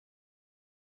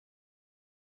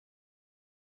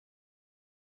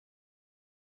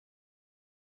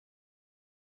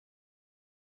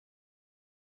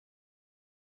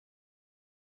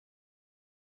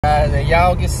guys, and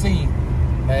y'all can see,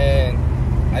 man,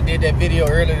 I did that video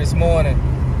earlier this morning,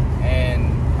 and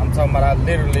I'm talking about I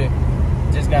literally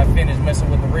just got finished messing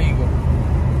with the Regal.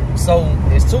 So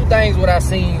there's two things what I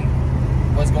seen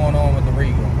what's going on with the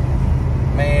Regal.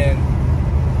 Man,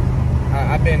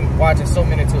 I've been watching so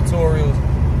many tutorials,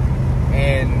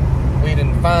 and we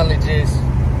done finally just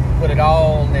put it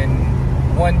all in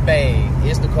one bag.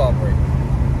 It's the carburetor.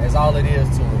 That's all it is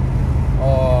to it.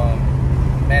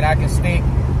 Man, I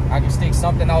can stick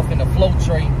something off in the float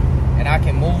tray, and I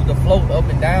can move the float up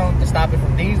and down to stop it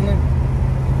from dieseling.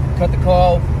 Cut the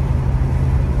car off.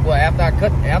 Well, after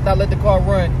I let the car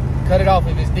run, cut it off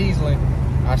if it's dieseling.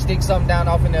 I stick something down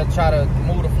off in there, try to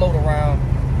move the float around.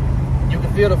 You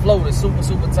can feel the float is super,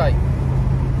 super tight.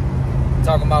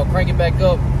 Talking about crank it back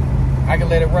up, I can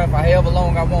let it run for however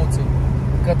long I want to.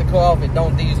 Cut the car off, it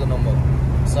don't diesel no more.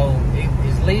 So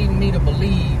it's leading me to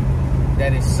believe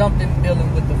that it's something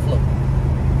dealing with the float.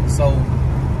 So,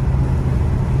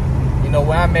 you know,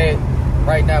 where I'm at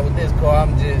right now with this car,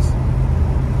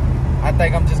 I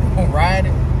think I'm just gonna ride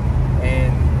it,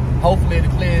 and hopefully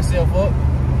it'll clear itself up.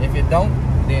 If it don't,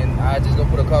 then I just gonna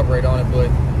put a carburetor on it. But,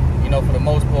 you know, for the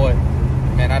most part,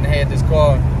 man, I done had this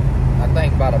car, I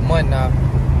think about a month now,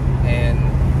 and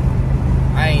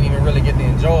I ain't even really get to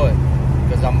enjoy it,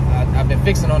 because I've been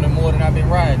fixing on it more than I've been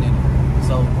riding it.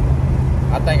 So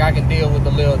I think I can deal with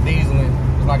the little dieseling.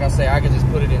 Cause like I say, I can just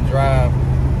put it in drive.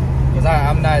 Cause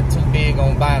I'm not too big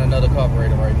on buying another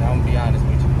carburetor right now. I'm gonna be honest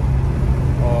with you.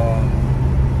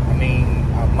 I mean,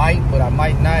 I might, but I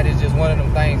might not. It's just one of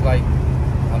them things. Like,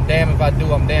 I'm damned if I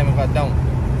do, I'm damned if I don't.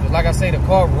 Cause like I say, the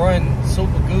car run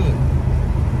super good.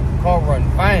 The car run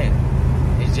fine.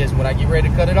 It's just when I get ready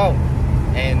to cut it off,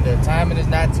 and the timing is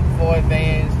not too far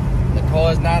advanced. The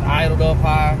car is not idled up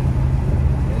high.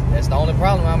 That's the only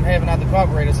problem I'm having out the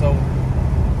carburetor. So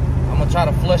I'm gonna try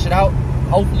to flush it out.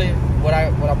 Hopefully, what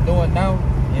I'm doing now,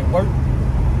 it works.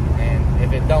 And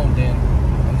if it don't, then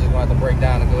I'm just gonna have to break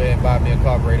down and go ahead and buy me a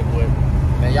carburetor. But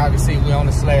man, y'all can see we on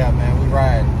the slab, man. We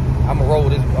riding. I'm gonna roll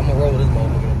this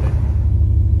motherfucker up there.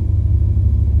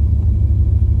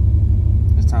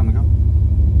 It's time to go.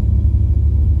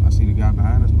 I see the guy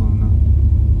behind us pulling up.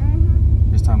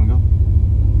 It's time to go.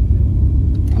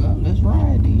 Well, let's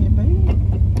ride then, baby.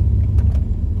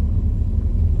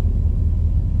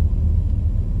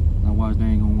 Now watch, they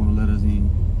ain't gonna wanna let us in.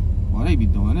 Well, they be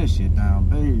doing this shit down,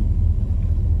 baby.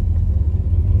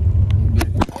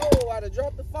 Oh, I done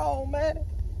dropped the phone, man.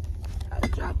 I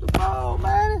done dropped the phone,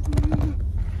 man.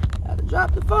 I done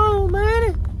dropped the phone,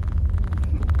 man.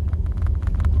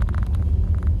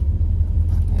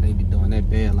 Yeah, they be doing that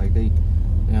bad, like they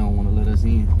don't wanna let us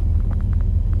in.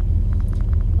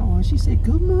 Oh, she said,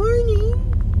 good morning.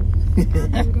 I do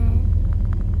that.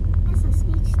 That's a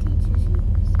speech teacher.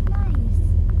 She's nice.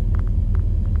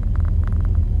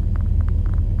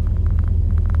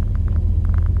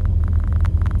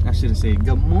 I should have said,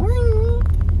 good morning.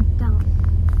 Don't.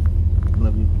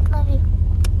 Love you. Love you.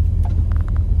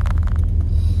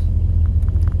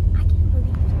 I can't believe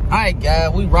it. Alright, guys,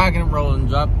 we rocking and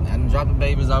rolling. I done dropped the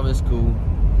babies off at school.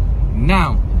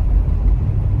 Now,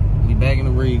 we back in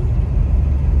the rig.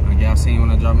 Y'all seen when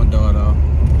I dropped my daughter off.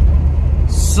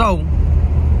 So,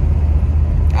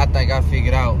 I think I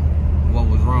figured out what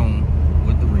was wrong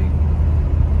with the rig.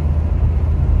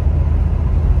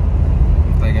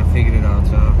 I think I figured it out,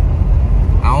 y'all.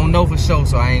 I don't know for sure,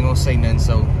 so I ain't gonna say nothing.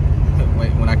 So,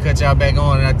 when I cut y'all back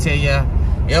on and I tell y'all,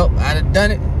 yep, I done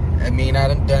done it, I mean I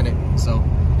done done it. So,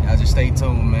 y'all just stay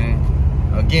tuned, man.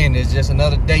 Again, it's just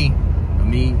another day. I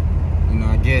mean, you know,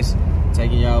 I guess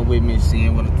taking y'all with me,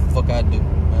 seeing what the fuck I do.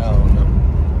 I don't know.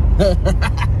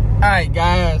 Alright,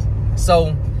 guys.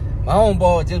 So, my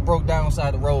homeboy just broke down on the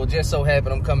side of the road. Just so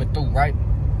happened I'm coming through, right?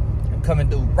 I'm coming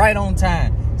through right on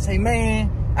time. Say,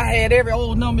 man, I had every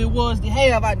old number it was to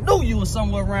have. I knew you was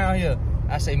somewhere around here.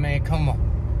 I say, man, come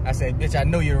on. I said, bitch, I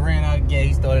knew you ran out again.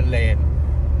 He started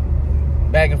laughing.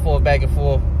 Back and forth, back and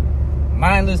forth.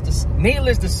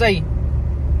 Needless to say,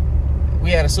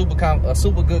 we had a super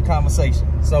good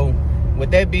conversation. So, with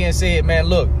that being said, man,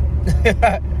 look.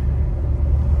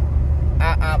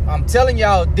 I'm telling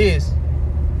y'all this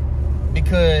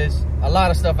because a lot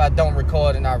of stuff I don't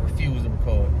record and I refuse to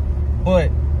record.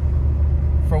 But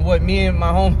from what me and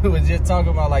my homie was just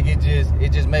talking about, like it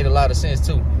just made a lot of sense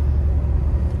too.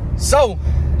 So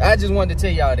I just wanted to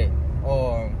tell y'all that.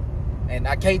 And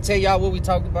I can't tell y'all what we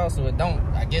talked about, so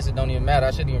I guess it don't even matter.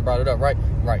 I shouldn't even brought it up, right?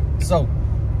 Right. So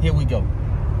here we go.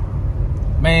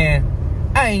 Man,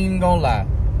 I ain't even gonna lie.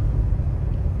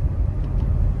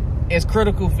 It's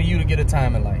critical for you to get a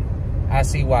timing light. I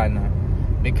see why now.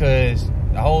 Because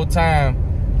the whole time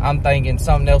I'm thinking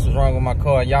something else was wrong with my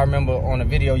car. Y'all remember on the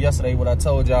video yesterday what I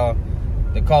told y'all,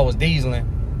 the car was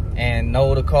dieseling, and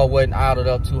no, the car wasn't idled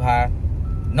up too high.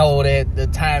 No, that the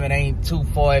timing ain't too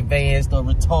far advanced or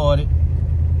retarded,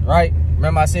 right?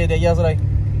 Remember I said that yesterday?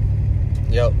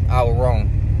 Yep, I was wrong.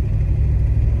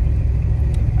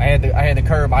 I had the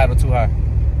curb idle too high.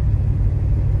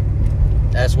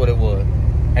 That's what it was.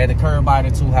 I had the curb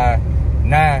idle too high.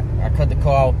 Now I cut the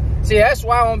car off. See, that's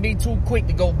why I don't be too quick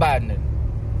to go buy nothing.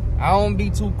 I don't be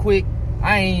too quick.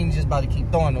 I ain't just about to keep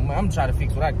throwing them. I'm trying to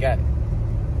fix what I got.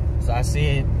 So I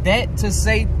said that to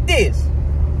say this.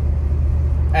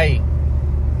 Hey,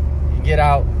 you get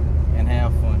out and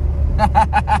have fun.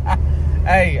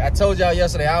 Hey, I told y'all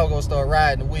yesterday I was gonna start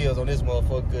riding the wheels on this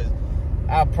motherfucker, because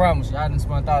I promise you, I done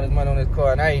spent all this money on this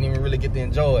car and I ain't even really get to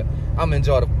enjoy it. I'm gonna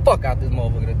enjoy the fuck out this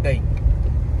motherfucker today.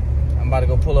 I'm about to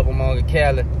go pull up on my Uncle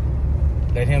Cali,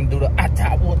 let him do the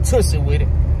I-top tussie with it.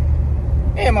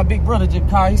 And my big brother just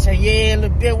called. He said, yeah,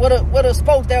 look there, what a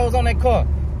spokes that was on that car.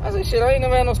 I said, shit, I ain't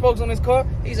never had no spokes on this car.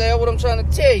 He said, that's what I'm trying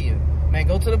to tell you. Man,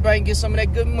 go to the bank, get some of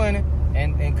that good money,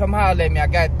 and come holler at me. I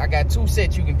got 2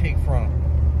 sets you can pick from.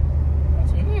 I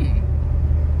said,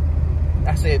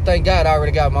 I said, thank God I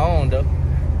already got my own, though.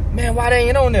 Man, why they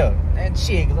ain't on there? And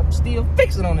shit, because I'm still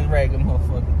fixing on this regular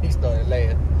motherfucker. He started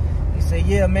laughing. He said,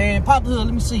 yeah, man, pop the hood,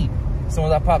 let me see. As soon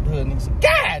as I popped the hood, and he said,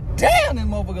 God damn, this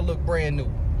motherfucker look brand new.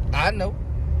 I know.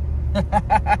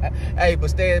 Hey, but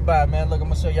stand by, man. Look, I'm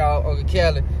going to show y'all Uncle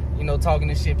Cali, you know, talking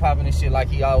this shit, popping this shit like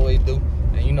he always do.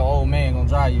 And you know, old man gonna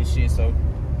drive your shit, so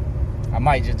I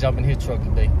might just jump in his truck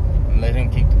today and let him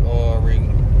keep the oil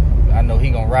regular. I know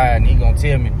he gonna ride and he gonna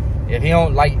tell me. If he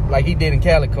don't, like he did in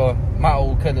Cali car, my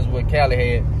old Cutlass what Cali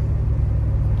had,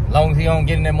 as long as he don't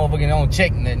get in that motherfucker and don't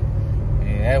check nothing,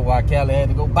 and that's why Cali had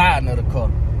to go buy another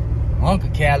car. Uncle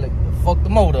Cali fucked the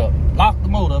motor up, locked the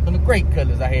motor up in the great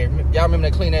Cutlass I had. Y'all remember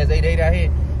that clean ass 88 I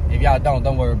had? If y'all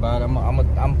don't worry about it.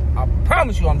 I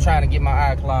promise you I'm trying to get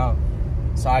my iCloud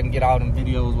so I can get all them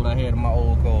videos what I had in my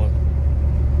old cars.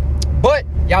 But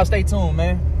y'all stay tuned,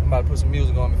 man. I'm about to put some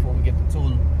music on before we get to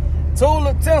Tula.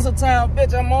 Tula, Tinsel Town,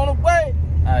 bitch, I'm on the way.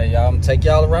 All right, y'all, I'm gonna take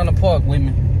y'all around the park with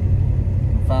me.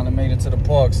 I finally made it to the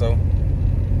park, so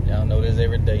y'all know this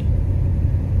every day.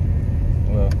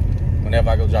 Well, whenever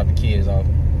I go drop the kids off.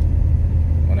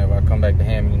 Whenever I come back to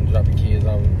Hammond and drop the kids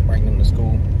off, bring them to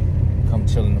school, come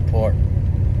chill in the park,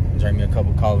 drink me a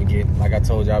couple coffee, get, like I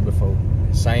told y'all before,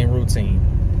 same routine.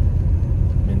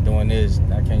 Been doing this,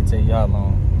 I can't tell y'all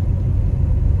long.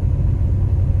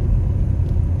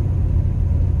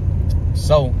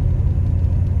 So,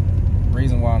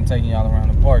 reason why I'm taking y'all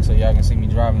around the park so y'all can see me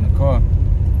driving the car.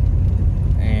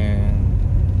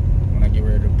 And when I get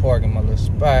ready to park in my little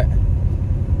spot,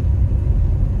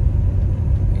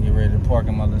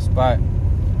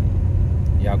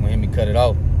 y'all gonna hear me cut it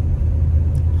off.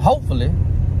 Hopefully,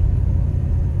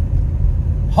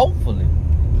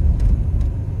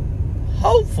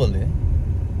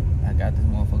 I got this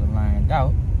motherfucker lined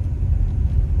out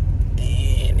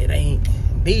and it ain't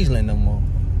dieseling no more.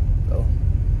 So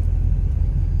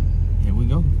here we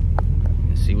go.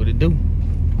 Let's see what it do.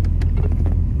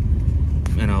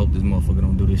 Man, I hope this motherfucker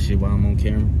don't do this shit while I'm on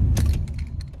camera.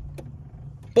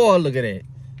 Boy, look at that.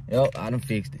 Yep, I done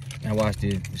fixed it. Now watch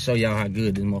this. Show y'all how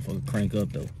good this motherfucker crank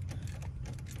up though.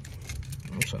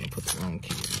 I'm trying to put the wrong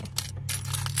key in.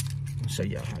 I'll show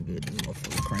y'all how good this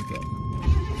motherfucker crank up.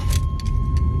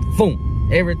 Boom!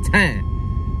 Every time.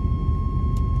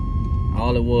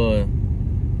 All it was,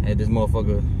 had this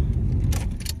motherfucker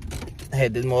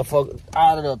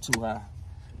idled up too high.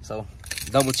 So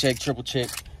double check, triple check,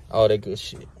 all that good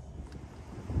shit.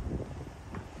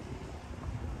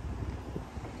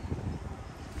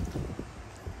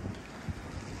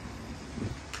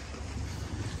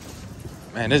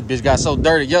 Man, this bitch got so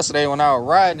dirty yesterday when I was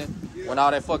riding it, when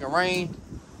all that fucking rain.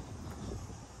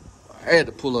 I had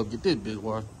to pull up, get this bitch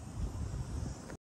washed.